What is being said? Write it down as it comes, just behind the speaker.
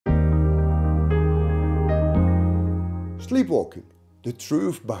Sleepwalking, the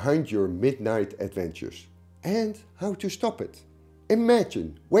truth behind your midnight adventures and how to stop it.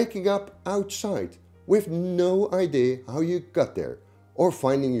 Imagine waking up outside with no idea how you got there, or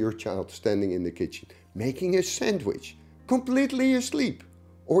finding your child standing in the kitchen making a sandwich, completely asleep.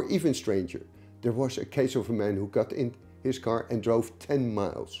 Or even stranger, there was a case of a man who got in his car and drove 10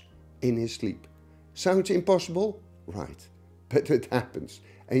 miles in his sleep. Sounds impossible? Right, but it happens,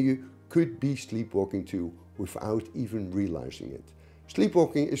 and you could be sleepwalking too without even realizing it.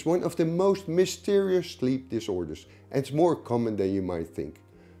 Sleepwalking is one of the most mysterious sleep disorders, and it's more common than you might think.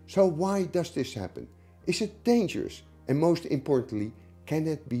 So why does this happen? Is it dangerous? And most importantly, can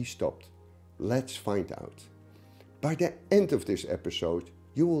it be stopped? Let's find out. By the end of this episode,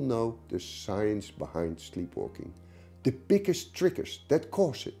 you will know the science behind sleepwalking, the biggest triggers that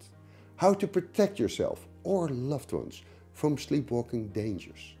cause it, how to protect yourself or loved ones from sleepwalking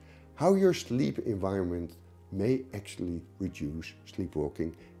dangers, how your sleep environment may actually reduce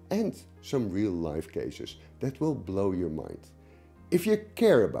sleepwalking, and some real life cases that will blow your mind. If you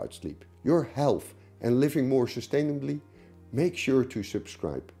care about sleep, your health and living more sustainably, make sure to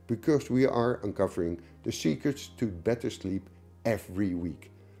subscribe, because we are uncovering the secrets to better sleep every week.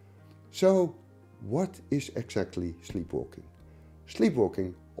 So, what is exactly sleepwalking?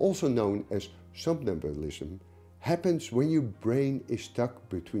 Sleepwalking, also known as somnambulism, happens when your brain is stuck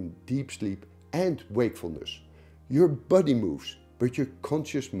between deep sleep and wakefulness. Your body moves, but your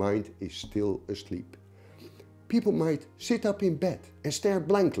conscious mind is still asleep. People might sit up in bed and stare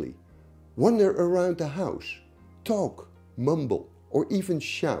blankly, wander around the house, talk, mumble, or even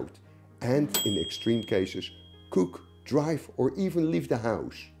shout, and in extreme cases, cook, drive, or even leave the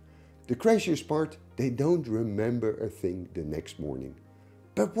house. The craziest part, they don't remember a thing the next morning.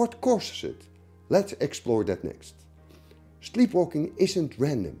 But what causes it? Let's explore that next. Sleepwalking isn't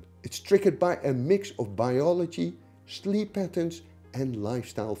random. It's triggered by a mix of biology, sleep patterns, and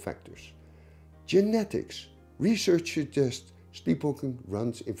lifestyle factors. Genetics. Research suggests sleepwalking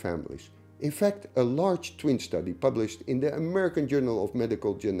runs in families. In fact, a large twin study published in the American Journal of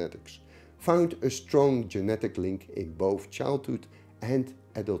Medical Genetics found a strong genetic link in both childhood and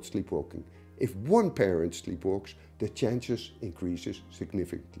adult sleepwalking. If one parent sleepwalks, the chances increases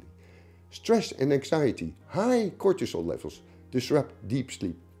significantly. Stress and anxiety, high cortisol levels, disrupt deep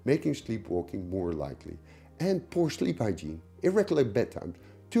sleep, making sleepwalking more likely. And poor sleep hygiene, irregular bedtime,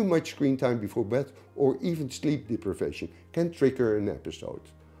 too much screen time before bed, or even sleep deprivation can trigger an episode.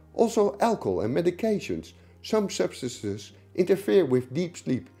 Also alcohol and medications. Some substances interfere with deep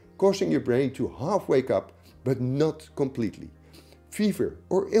sleep, causing your brain to half wake up, but not completely. Fever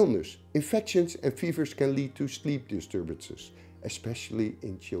or illness. Infections and fevers can lead to sleep disturbances, especially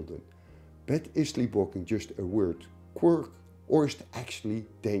in children. But is sleepwalking just a word, quirk, or is it actually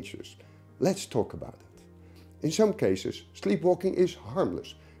dangerous? Let's talk about it. In some cases, sleepwalking is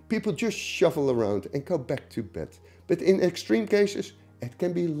harmless. People just shuffle around and go back to bed. But in extreme cases, it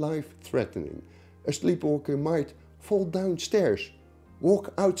can be life-threatening. A sleepwalker might fall downstairs,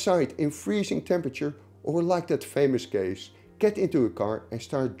 walk outside in freezing temperature, or like that famous case, get into a car and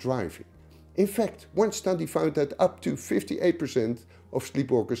start driving. In fact, one study found that up to 58% of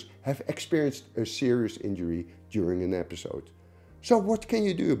sleepwalkers have experienced a serious injury during an episode. So what can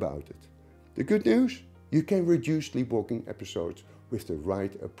you do about it? The good news? You can reduce sleepwalking episodes with the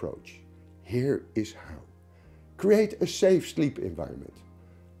right approach. Here is how. Create a safe sleep environment.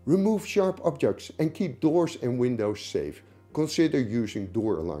 Remove sharp objects and keep doors and windows safe. Consider using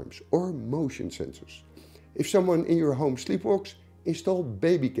door alarms or motion sensors. If someone in your home sleepwalks, install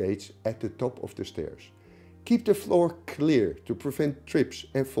baby gates at the top of the stairs. Keep the floor clear to prevent trips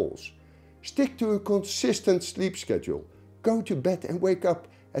and falls. Stick to a consistent sleep schedule. Go to bed and wake up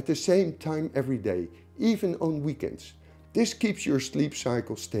at the same time every day, even on weekends. This keeps your sleep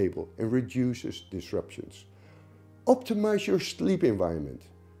cycle stable and reduces disruptions. Optimize your sleep environment.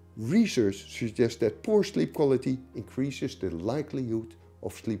 Research suggests that poor sleep quality increases the likelihood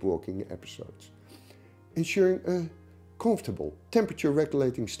of sleepwalking episodes. Ensuring a comfortable,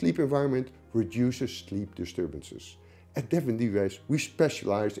 temperature-regulating sleep environment reduces sleep disturbances. At Devon DWS, we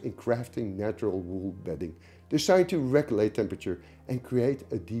specialize in crafting natural wool bedding designed to regulate temperature and create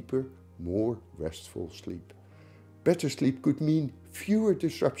a deeper, more restful sleep. Better sleep could mean fewer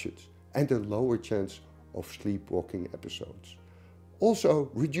disruptions and a lower chance of sleepwalking episodes.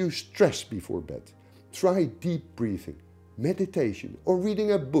 Also, reduce stress before bed. Try deep breathing, meditation, or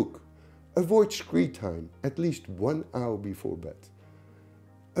reading a book. Avoid screen time at least 1 hour before bed.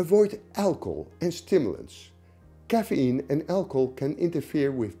 Avoid alcohol and stimulants. Caffeine and alcohol can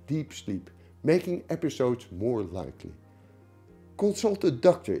interfere with deep sleep, making episodes more likely. Consult a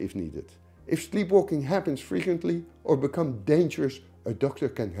doctor if needed. If sleepwalking happens frequently or becomes dangerous, a doctor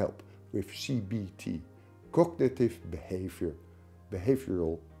can help with CBT, cognitive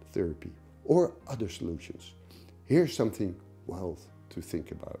behavioral therapy, or other solutions. Here's something wild to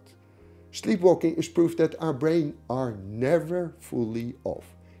think about. Sleepwalking is proof that our brain are never fully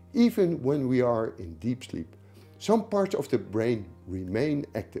off, even when we are in deep sleep. Some parts of the brain remain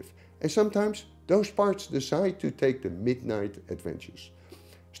active, and sometimes those parts decide to take the midnight adventures.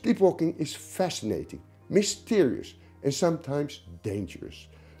 Sleepwalking is fascinating, mysterious, and sometimes dangerous.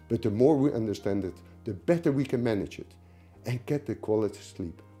 But the more we understand it, the better we can manage it and get the quality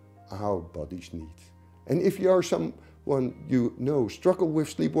sleep our bodies need. And if you are someone you know struggle with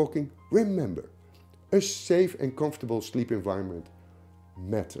sleepwalking, remember, a safe and comfortable sleep environment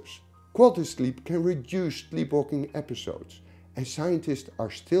matters. Quality sleep can reduce sleepwalking episodes, and scientists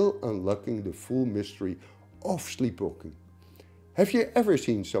are still unlocking the full mystery of sleepwalking. Have you ever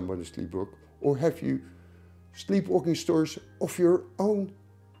seen somebody sleepwalk, or have you sleepwalking stories of your own?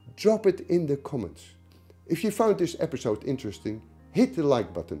 Drop it in the comments. If you found this episode interesting, hit the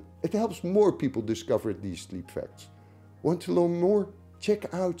like button. It helps more people discover these sleep facts. Want to learn more?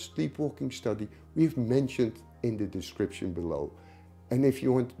 Check out Sleepwalking study we've mentioned in the description below. And if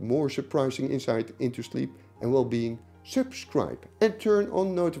you want more surprising insight into sleep and well-being, subscribe and turn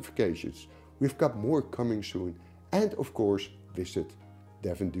on notifications. We've got more coming soon. And of course, visit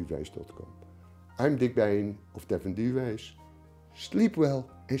devinduwijs.com. I'm Dick Bijen of Devin Duwijs. Sleep well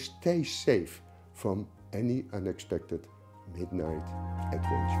and stay safe from any unexpected midnight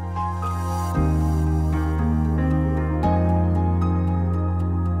adventures.